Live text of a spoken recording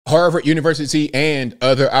Harvard University and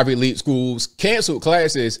other Ivy League schools canceled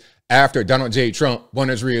classes after Donald J. Trump won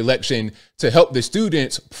his re-election to help the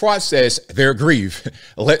students process their grief.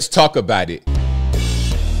 Let's talk about it.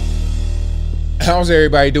 How's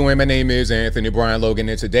everybody doing? My name is Anthony Brian Logan,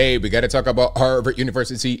 and today we got to talk about Harvard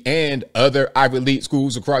University and other Ivy League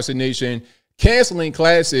schools across the nation canceling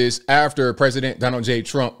classes after President Donald J.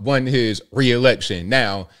 Trump won his re-election.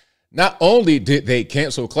 Now, not only did they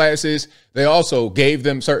cancel classes, they also gave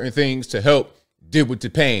them certain things to help deal with the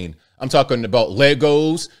pain. I'm talking about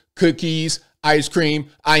Legos, cookies, ice cream.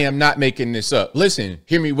 I am not making this up. Listen,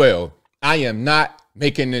 hear me well. I am not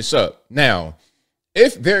making this up. Now,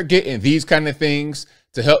 if they're getting these kind of things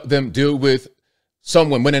to help them deal with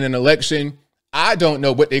someone winning an election, I don't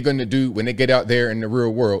know what they're going to do when they get out there in the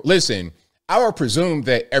real world. Listen, I would presume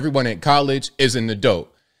that everyone in college is an adult.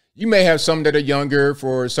 You may have some that are younger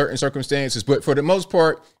for certain circumstances, but for the most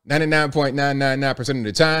part, 99.999% of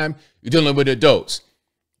the time, you're dealing with adults.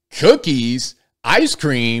 Cookies, ice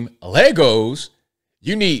cream, Legos,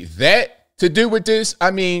 you need that to do with this?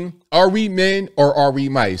 I mean, are we men or are we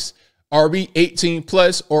mice? Are we 18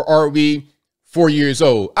 plus or are we 4 years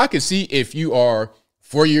old? I can see if you are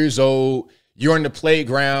 4 years old, you're on the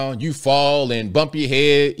playground, you fall and bump your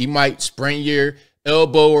head, you might sprain your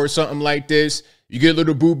elbow or something like this. You get a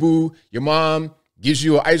little boo-boo, your mom gives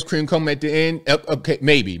you an ice cream cone at the end. Okay,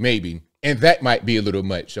 maybe. And that might be a little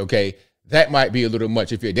much, okay? That might be a little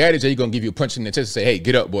much. If your dad is there, he's going to give you a punch in the chest and say, hey,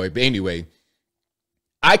 get up, boy. But anyway,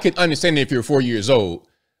 I can understand if you're 4 years old,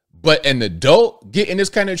 but an adult getting this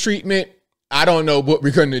kind of treatment, I don't know what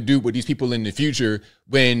we're going to do with these people in the future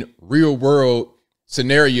when real world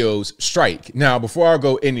scenarios strike. Now, before I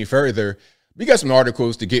go any further, we got some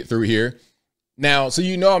articles to get through here. Now, so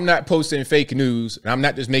you know I'm not posting fake news, and I'm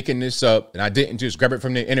not just making this up, and I didn't just grab it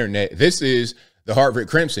from the internet. This is the Harvard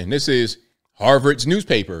Crimson. This is Harvard's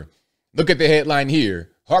newspaper. Look at the headline here.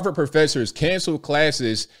 Harvard professors cancel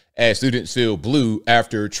classes as students feel blue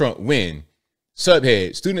after Trump win.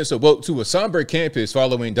 Subhead, students awoke to a somber campus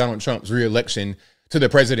following Donald Trump's re-election to the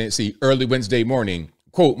presidency early Wednesday morning.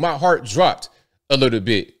 Quote, my heart dropped a little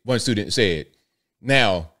bit, one student said.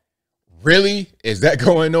 Now, really? Is that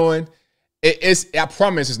going on? I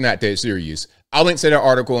promise it's not that serious. I'll link to that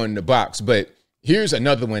article in the box, but here's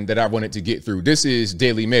another one that I wanted to get through. This is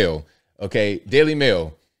Daily Mail. Okay, Daily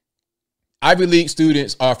Mail. Ivy League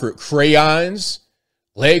students offered crayons,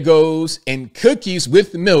 Legos, and cookies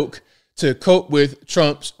with milk to cope with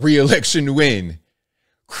Trump's re-election win.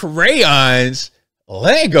 Crayons,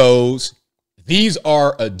 Legos, these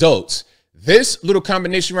are adults. This little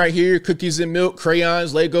combination right here, cookies and milk,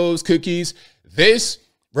 crayons, Legos, cookies, this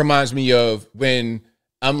reminds me of when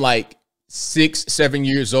I'm like 6, 7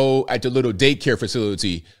 years old at the little daycare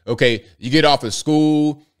facility. Okay, you get off of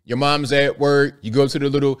school, your mom's at work, you go to the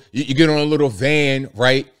little, you get on a little van,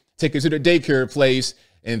 right? Take it to the daycare place,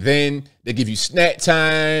 and then they give you snack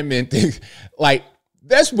time and things like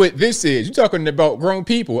that's what this is. You're talking about grown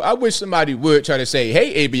people. I wish somebody would try to say,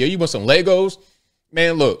 hey, ABO, you want some Legos?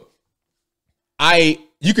 Man, look,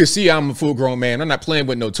 you can see I'm a full grown man. I'm not playing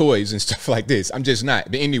with no toys and stuff like this. I'm just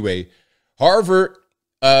not. But anyway, Harvard,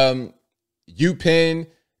 UPenn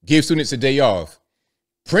gives students a day off.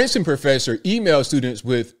 Princeton professor emails students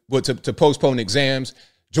to postpone exams.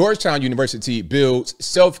 Georgetown University builds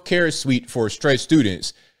self-care suite for stressed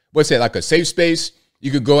students. What's that, like a safe space?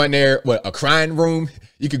 You could go in there, a crying room?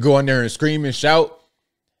 You could go in there and scream and shout.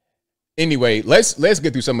 Anyway, let's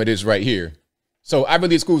get through some of this right here. So Ivy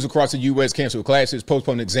League schools across the U.S. canceled classes,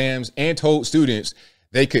 postponed exams, and told students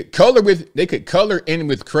they could color in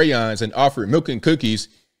with crayons and offer milk and cookies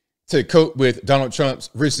to cope with Donald Trump's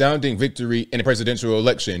resounding victory in the presidential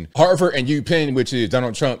election. Harvard and UPenn, which is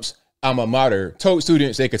Donald Trump's alma mater, told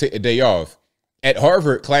students they could take a day off. At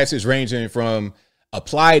Harvard, classes ranging from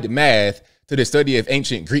applied math to the study of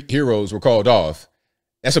ancient Greek heroes were called off.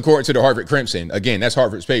 That's according to the Harvard Crimson. Again, that's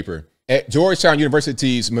Harvard's paper. At Georgetown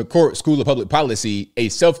University's McCourt School of Public Policy, a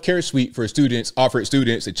self-care suite for students offered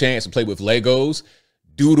students a chance to play with Legos,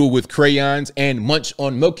 doodle with crayons, and munch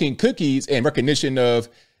on milk and cookies in recognition of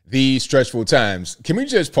these stressful times. Can we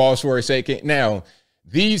just pause for a second? Now,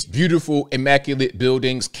 these beautiful, immaculate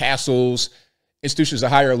buildings, castles, institutions of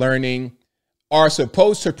higher learning are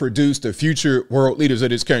supposed to produce the future world leaders of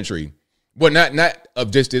this country. Well, not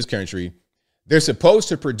of just this country. They're supposed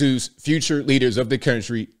to produce future leaders of the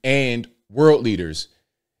country and world leaders.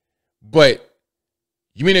 But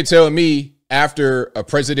you mean to tell me after a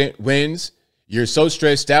president wins, you're so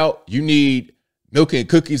stressed out, you need milk and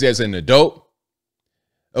cookies as an adult?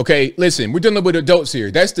 Okay, listen, we're dealing with adults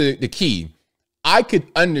here. That's the key. I could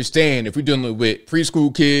understand if we're dealing with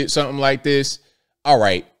preschool kids, something like this. All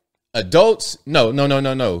right, Adults, no, no, no,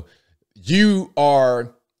 no, no. You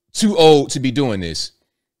are too old to be doing this.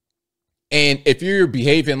 And if you're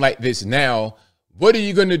behaving like this now, what are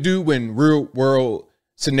you going to do when real world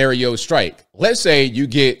scenarios strike? Let's say you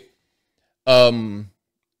get a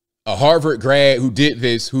Harvard grad who did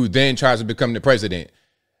this, who then tries to become the president.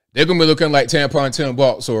 They're going to be looking like Tampon Tim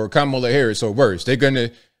Walz or Kamala Harris or worse.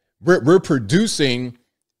 We're producing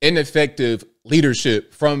ineffective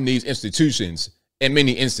leadership from these institutions in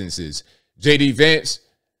many instances. JD Vance,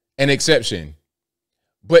 an exception.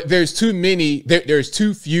 But there's too many, there's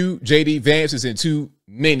too few JD Vances and too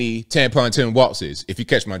many Tampon Tim Walzes, if you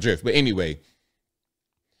catch my drift. But anyway,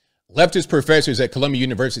 leftist professors at Columbia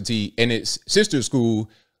University and its sister school,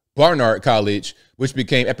 Barnard College, which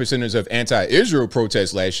became epicenters of anti-Israel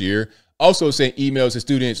protests last year, also sent emails to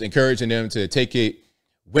students encouraging them to take it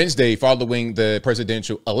Wednesday following the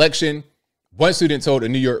presidential election. One student told the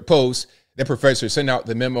New York Post that professor sent out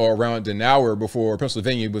the memo around an hour before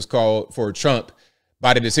Pennsylvania was called for Trump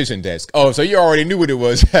by the decision desk. Oh, so you already knew what it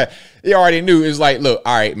was. You already knew. It's like, look,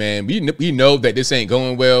 all right, man, we know that this ain't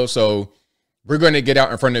going well, so we're going to get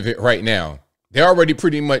out in front of it right now. They already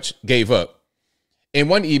pretty much gave up. In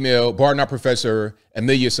one email, Barnard professor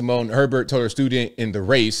Amelia Simone Herbert told her student in the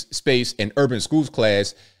race, space, and urban schools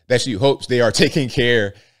class that she hopes they are taking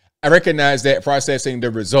care. I recognize that processing the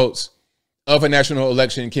results of a national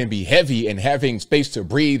election can be heavy, and having space to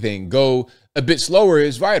breathe and go a bit slower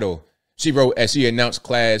is vital, she wrote as she announced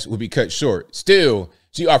class would be cut short. Still,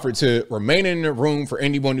 she offered to remain in the room for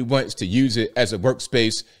anyone who wants to use it as a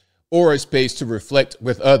workspace or a space to reflect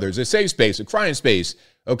with others, a safe space, a crying space.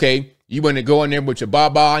 Okay, you want to go in there with your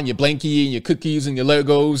baba and your blankie and your cookies and your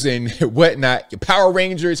Legos and whatnot, your Power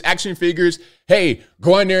Rangers, action figures. Hey,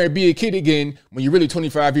 go in there and be a kid again when you're really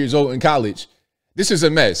 25 years old in college. This is a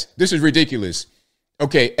mess. This is ridiculous.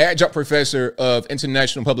 Okay, adjunct professor of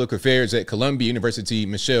international public affairs at Columbia University,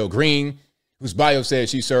 Michelle Green, whose bio says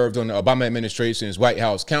she served on the Obama administration's White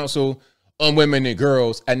House Council on Women and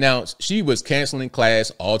Girls, announced she was canceling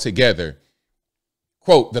class altogether.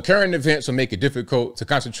 Quote, the current events will make it difficult to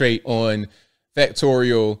concentrate on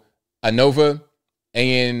factorial ANOVA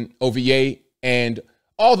and OVA, and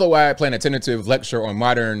although I plan a tentative lecture on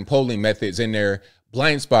modern polling methods and their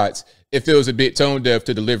blind spots, it feels a bit tone deaf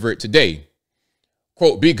to deliver it today.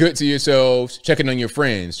 Quote, be good to yourselves, checking on your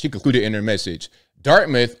friends, she concluded in her message.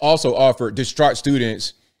 Dartmouth also offered distraught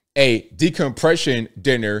students a decompression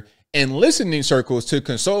dinner and listening circles to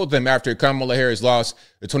console them after Kamala Harris lost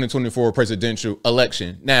the 2024 presidential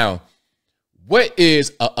election. Now, what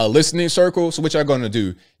is a listening circle? So what y'all gonna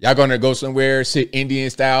do? Y'all gonna go somewhere, sit Indian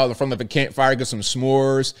style in front of a campfire, get some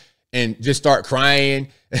s'mores, and just start crying?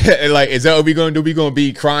 Like, is that what we gonna do? We gonna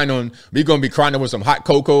be crying with some hot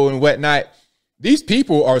cocoa and whatnot? These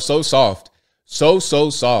people are so soft, so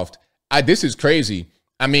soft. This is crazy.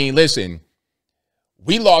 I mean, listen,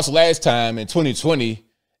 we lost last time in 2020.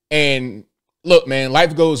 And look, man,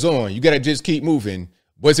 life goes on. You got to just keep moving.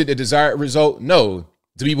 Was it the desired result? No.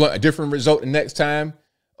 Do we want a different result the next time?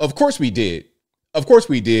 Of course we did. Of course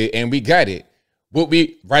we did. And we got it.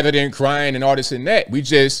 Rather than crying and all this and that, we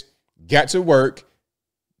just got to work,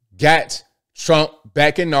 got Trump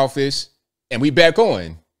back in office, and we back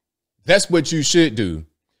on. That's what you should do.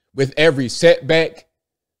 With every setback,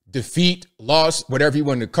 defeat, loss, whatever you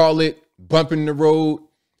want to call it, bump in the road,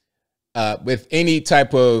 with any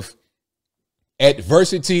type of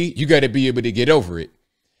adversity, you got to be able to get over it.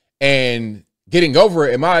 And getting over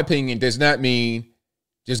it, in my opinion, does not mean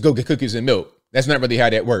just go get cookies and milk. That's not really how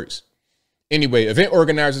that works. Anyway, event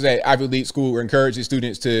organizers at Ivy League school were encouraging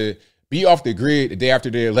students to be off the grid the day after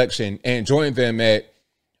the election and join them at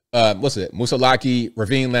Musalaki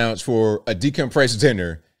Ravine Lounge for a decompressed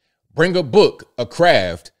dinner. Bring a book, a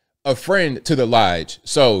craft, a friend to the lodge.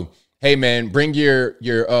 So, hey man, bring your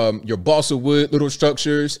balsa wood little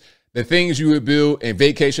structures, the things you would build in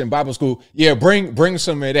vacation Bible school. Yeah, bring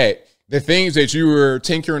some of that. The things that you were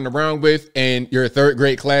tinkering around with in your third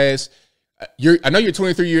grade class. I know you're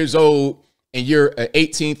 23 years old and you're an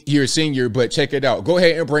 18th year senior, but check it out. Go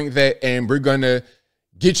ahead and bring that, and we're gonna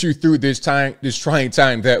get you through this trying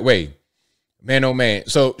time that way. Man, oh man.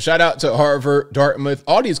 So shout out to Harvard, Dartmouth,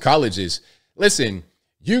 all these colleges. Listen,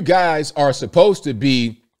 you guys are supposed to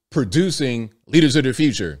be producing leaders of the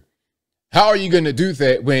future. How are you going to do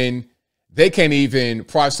that when they can't even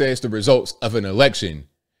process the results of an election?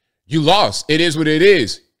 You lost. It is what it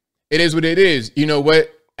is. It is what it is. You know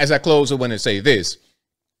what? As I close, I want to say this.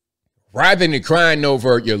 Rather than crying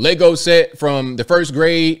over your Lego set from the first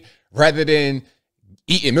grade, rather than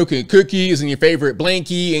eating milk and cookies and your favorite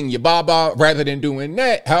blankie and your baba, rather than doing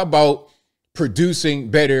that, how about producing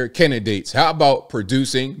better candidates? How about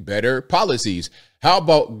producing better policies? How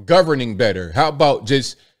about governing better? How about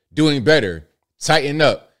just doing better? Tighten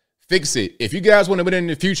up, fix it. If you guys want to win in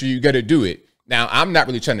the future, you got to do it. Now, I'm not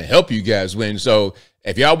really trying to help you guys win. So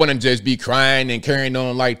if y'all want to just be crying and carrying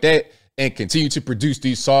on like that and continue to produce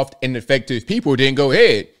these soft and effective people, then go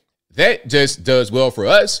ahead. That just does well for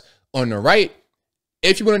us on the right.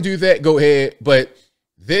 If you want to do that, go ahead. But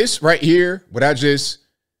this right here, what I just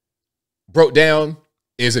broke down,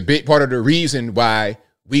 is a big part of the reason why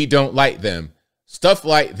we don't like them. Stuff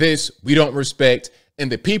like this, we don't respect.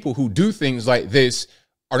 And the people who do things like this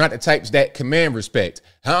are not the types that command respect.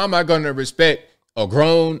 How am I going to respect a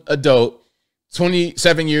grown adult,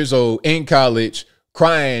 27 years old, in college,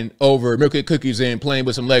 crying over milk and cookies and playing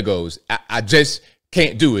with some Legos? I just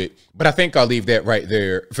can't do it. But I think I'll leave that right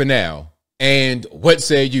there for now. And what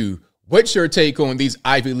say you? What's your take on these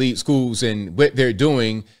Ivy League schools and what they're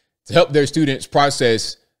doing to help their students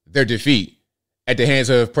process their defeat at the hands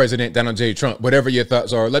of President Donald J. Trump? Whatever your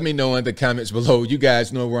thoughts are, let me know in the comments below. You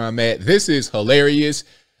guys know where I'm at. This is hilarious.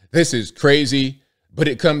 This is crazy, but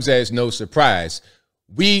it comes as no surprise.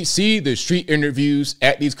 We see the street interviews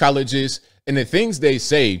at these colleges and the things they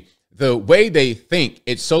say, the way they think,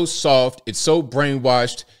 it's so soft, it's so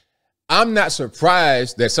brainwashed. I'm not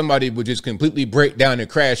surprised that somebody would just completely break down and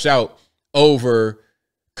crash out over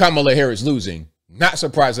Kamala Harris losing. Not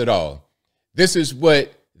surprised at all. This is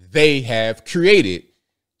what they have created.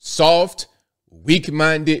 Soft,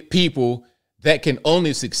 weak-minded people that can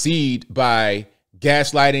only succeed by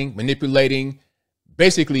gaslighting, manipulating,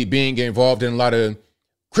 basically being involved in a lot of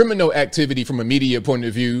criminal activity from a media point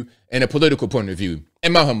of view and a political point of view,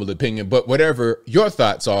 in my humble opinion. But whatever your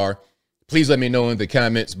thoughts are, please let me know in the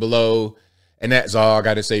comments below. And that's all I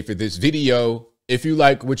got to say for this video. If you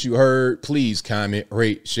like what you heard, please comment,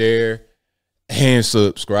 rate, share, and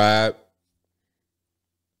subscribe.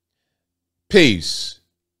 Peace.